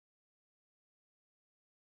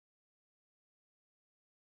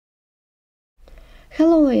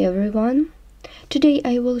Hello everyone! Today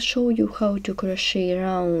I will show you how to crochet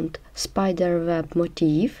round spider web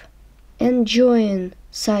motif and join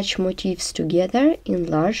such motifs together in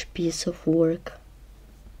large piece of work.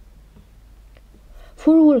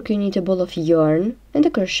 For work you need a ball of yarn and a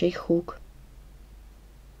crochet hook.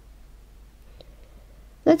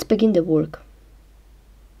 Let's begin the work.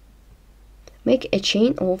 Make a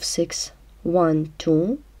chain of 6. 1,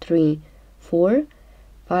 2, 3, 4,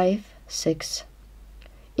 5, 6.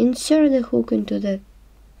 Insert the hook into the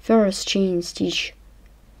first chain stitch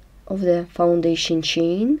of the foundation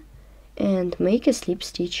chain and make a slip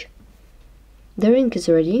stitch. The ring is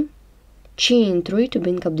ready. Chain 3 to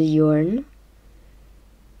bring up the yarn.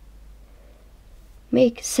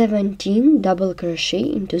 Make 17 double crochet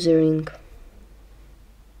into the ring.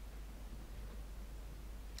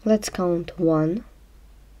 Let's count 1,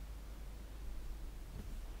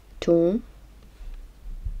 2,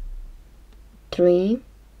 3,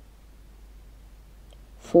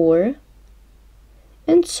 4,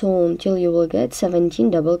 and so on till you will get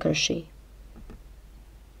 17 double crochet.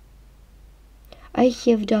 I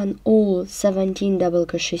have done all 17 double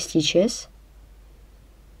crochet stitches.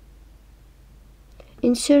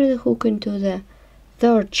 Insert the hook into the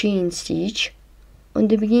third chain stitch on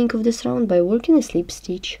the beginning of this round by working a slip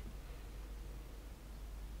stitch.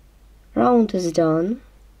 Round is done.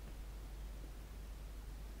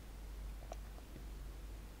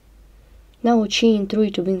 Now chain 3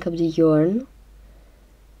 to bring up the yarn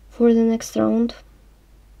for the next round.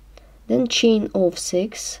 Then chain of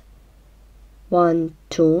 6. 1,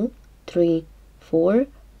 2, 3, 4,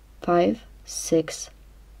 5, 6.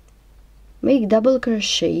 Make double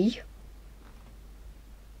crochet.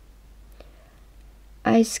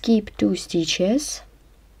 I skip 2 stitches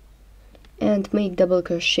and make double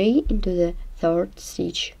crochet into the third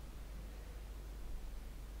stitch.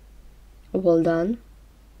 Well done.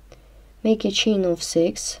 Make a chain of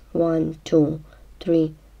 6. 1, 2,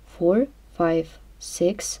 3, 4, 5,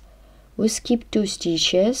 6. We skip 2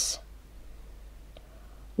 stitches.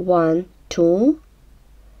 1, 2,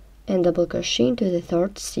 and double crochet into the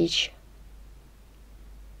third stitch.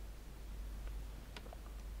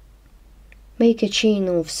 Make a chain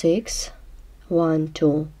of 6. 1,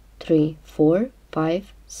 2, 3, 4,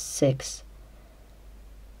 5, 6.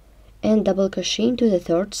 And double crochet into the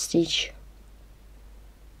third stitch.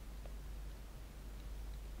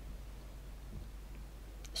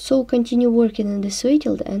 So continue working in this way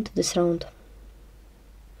till the end of this round.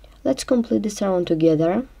 Let's complete this round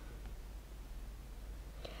together.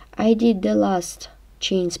 I did the last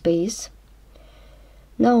chain space.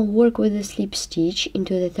 Now work with the slip stitch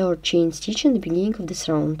into the third chain stitch in the beginning of this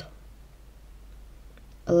round.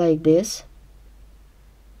 Like this.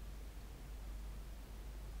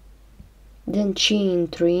 Then chain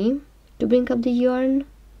 3 to bring up the yarn.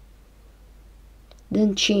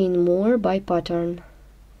 Then chain more by pattern.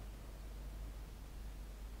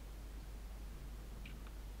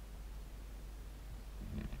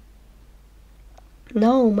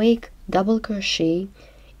 Now make double crochet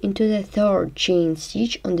into the third chain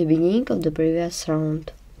stitch on the beginning of the previous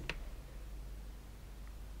round.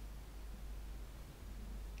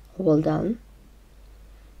 Well done.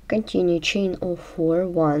 Continue chain of 4.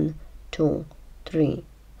 1, 2, 3,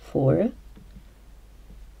 4.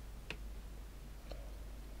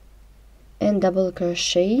 And double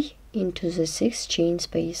crochet into the 6th chain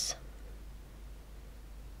space.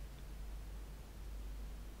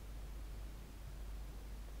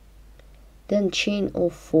 Then chain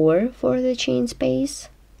of 4 for the chain space.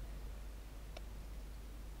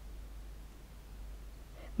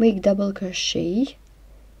 Make double crochet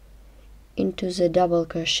into the double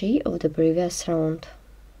crochet of the previous round.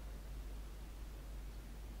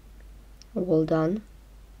 Well done.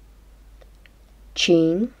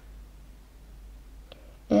 Chain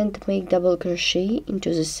and make double crochet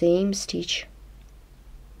into the same stitch.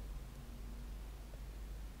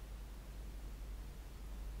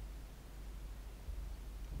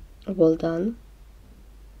 Well done.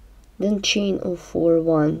 Then chain of 4.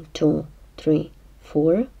 1, 2, 3,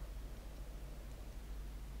 4.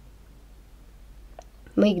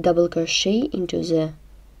 Make double crochet into the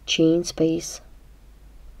chain space.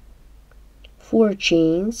 4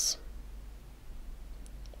 chains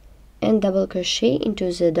and double crochet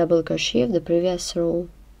into the double crochet of the previous row.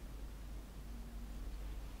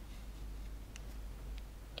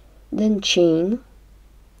 Then chain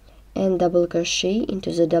and double crochet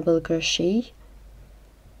into the double crochet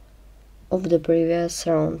of the previous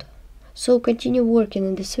round. So continue working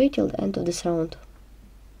in this way till the end of this round.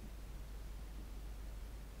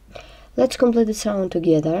 Let's complete this round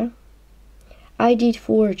together. I did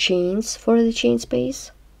 4 chains for the chain space.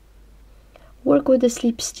 Work with the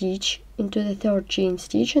slip stitch into the 3rd chain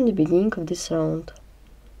stitch in the beginning of this round.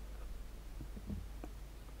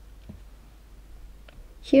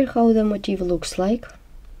 Here how the motif looks like.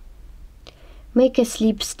 Make a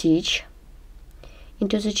slip stitch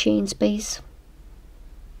into the chain space.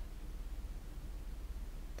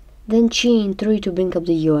 Then chain 3 to bring up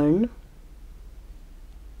the yarn.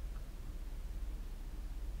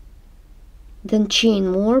 Then chain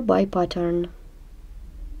more by pattern.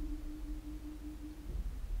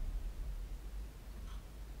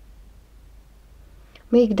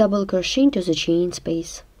 Make double crochet into the chain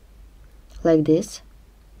space, like this.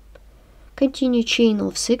 Continue chain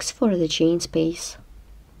of 6 for the chain space.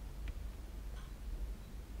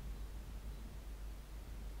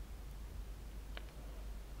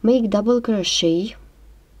 Make double crochet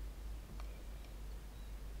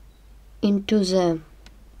into the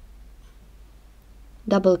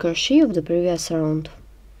double crochet of the previous round.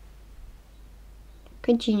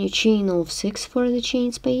 Continue chain of 6 for the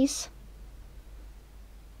chain space.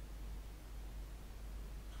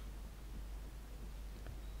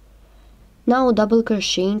 Now double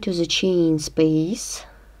crochet into the chain space.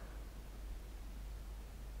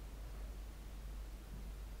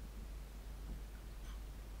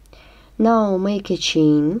 Now make a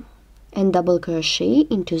chain and double crochet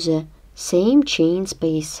into the same chain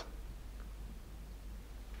space.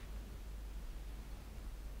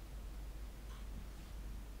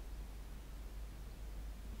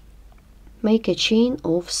 Make a chain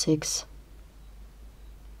of 6.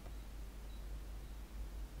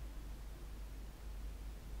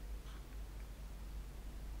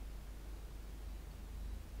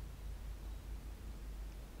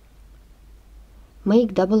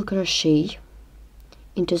 Make double crochet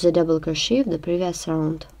into the double crochet of the previous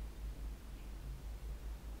round.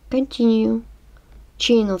 Continue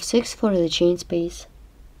chain of 6 for the chain space.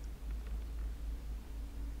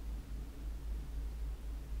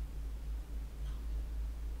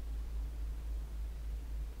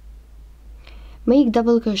 Make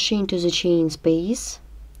double crochet into the chain space.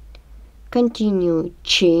 Continue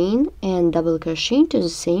chain and double crochet into the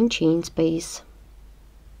same chain space.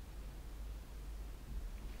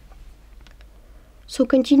 So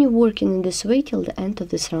continue working in this way till the end of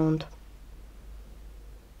this round.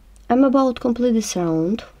 I'm about to complete this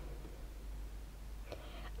round.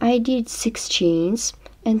 I did 6 chains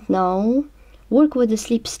and now work with the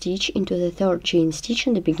slip stitch into the 3rd chain stitch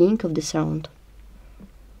in the beginning of this round.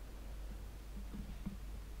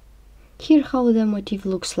 Here how the motif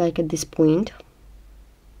looks like at this point.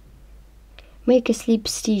 Make a slip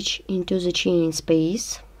stitch into the chain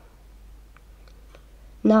space.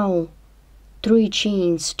 Now 3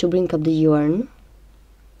 chains to bring up the yarn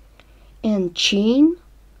and chain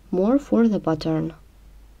more for the pattern.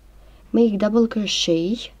 Make double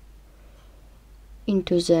crochet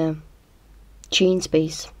into the chain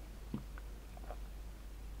space.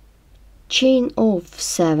 Chain of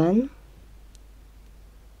 7.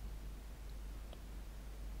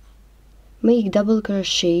 Make double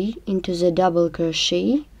crochet into the double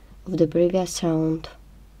crochet of the previous round.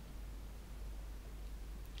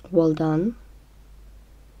 Well done.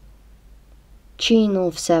 Chain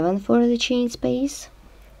of 7 for the chain space.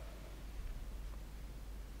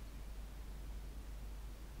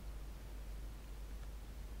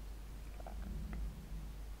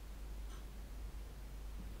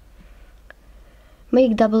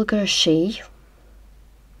 Make double crochet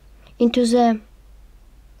into the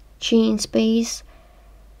chain space,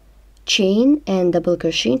 chain and double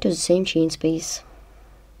crochet into the same chain space.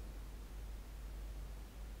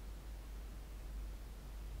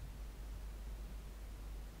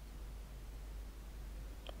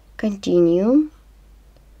 Continue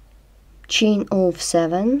chain of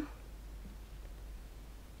 7,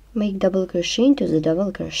 make double crochet into the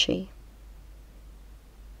double crochet,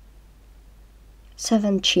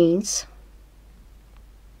 7 chains,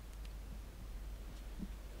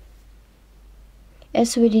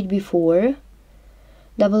 as we did before.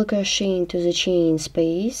 Double crochet into the chain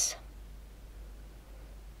space,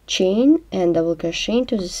 chain and double crochet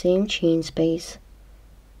into the same chain space.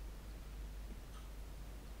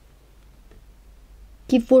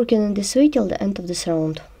 Keep working in this way till the end of this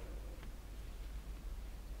round.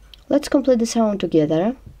 Let's complete this round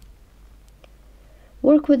together.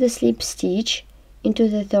 Work with the slip stitch into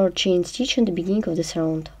the 3rd chain stitch in the beginning of this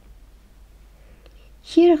round.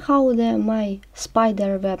 Here how my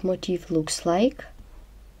spider web motif looks like.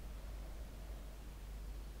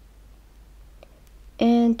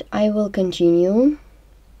 And I will continue.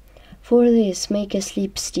 For this, make a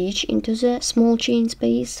slip stitch into the small chain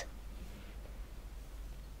space.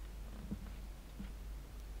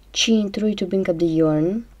 chain 3 to bring up the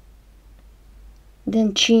yarn,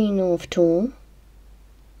 then chain of 2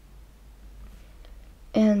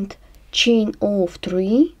 and chain of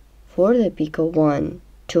 3 for the picot. 1,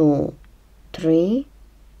 2, 3.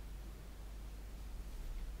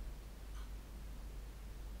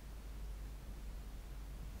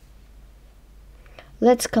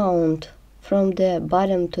 Let's count from the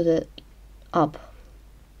bottom to the up.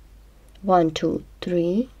 1, 2,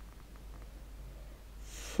 3,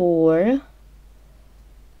 4,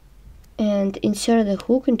 and insert the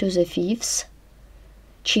hook into the 5th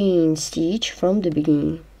chain stitch from the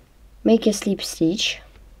beginning. Make a slip stitch.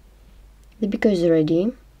 The picot is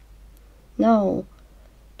ready. Now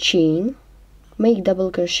chain, make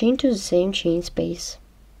double crochet into the same chain space.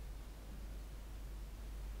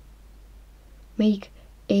 Make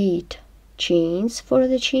 8 chains for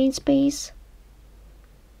the chain space.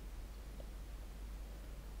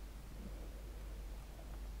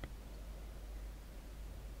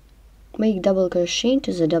 Make double crochet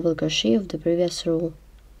into the double crochet of the previous row.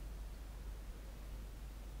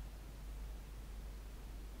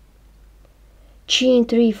 Chain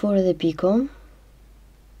 3 for the picot.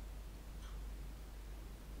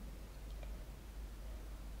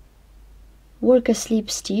 Work a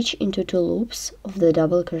slip stitch into 2 loops of the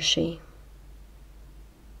double crochet.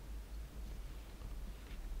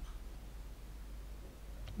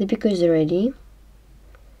 The picot is ready.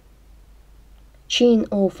 Chain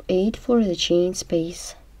of 8 for the chain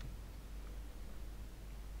space.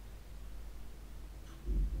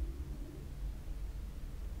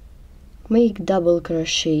 Make double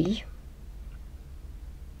crochet.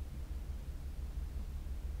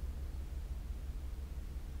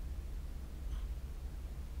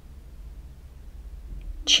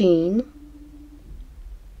 Chain,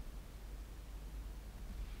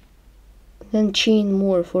 then chain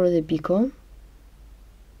more for the picot,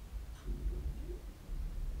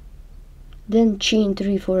 then chain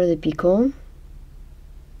 3 for the picot.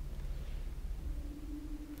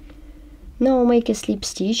 Now make a slip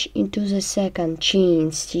stitch into the second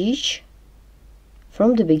chain stitch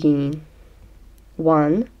from the beginning.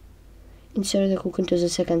 1, insert the hook into the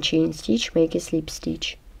second chain stitch, make a slip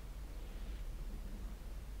stitch.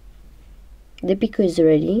 The picot is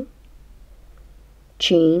ready.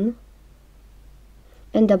 Chain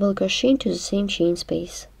and double crochet into the same chain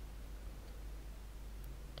space.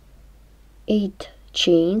 8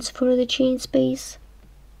 chains for the chain space.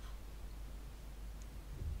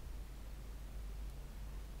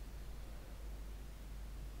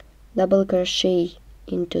 Double crochet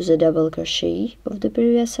into the double crochet of the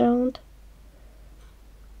previous round.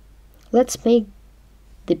 Let's make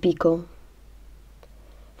the picot.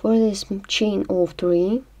 For this, chain of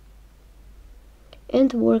 3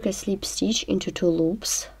 and work a slip stitch into 2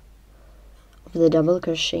 loops of the double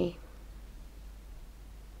crochet.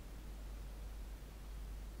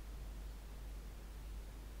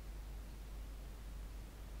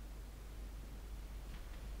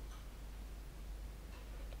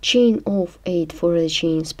 Chain of 8 for the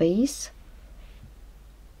chain space.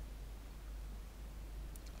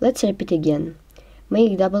 Let's repeat again.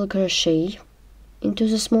 Make double crochet into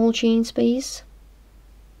the small chain space.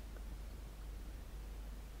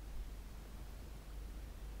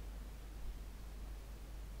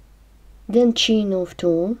 Then chain of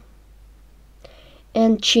 2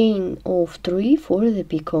 and chain of 3 for the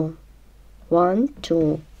picot. 1,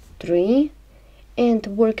 2, 3, and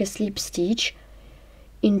work a slip stitch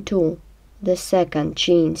into the second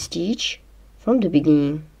chain stitch from the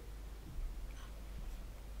beginning.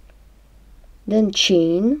 Then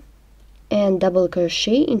chain and double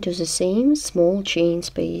crochet into the same small chain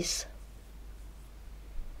space.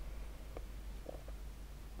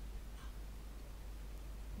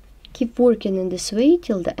 Keep working in this way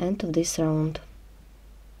till the end of this round.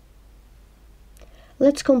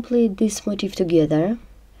 Let's complete this motif together.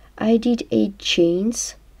 I did 8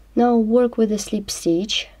 chains. Now work with a slip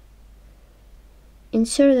stitch.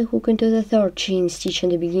 Insert the hook into the third chain stitch in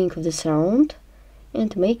the beginning of this round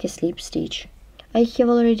and make a slip stitch. I have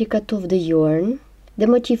already cut off the yarn. The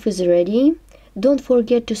motif is ready. Don't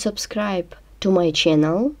forget to subscribe to my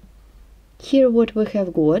channel. Here what we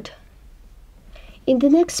have got. In the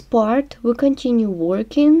next part we continue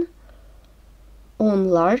working on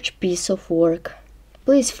large piece of work.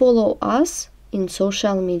 Please follow us in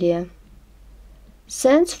social media.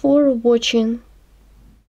 Thanks for watching.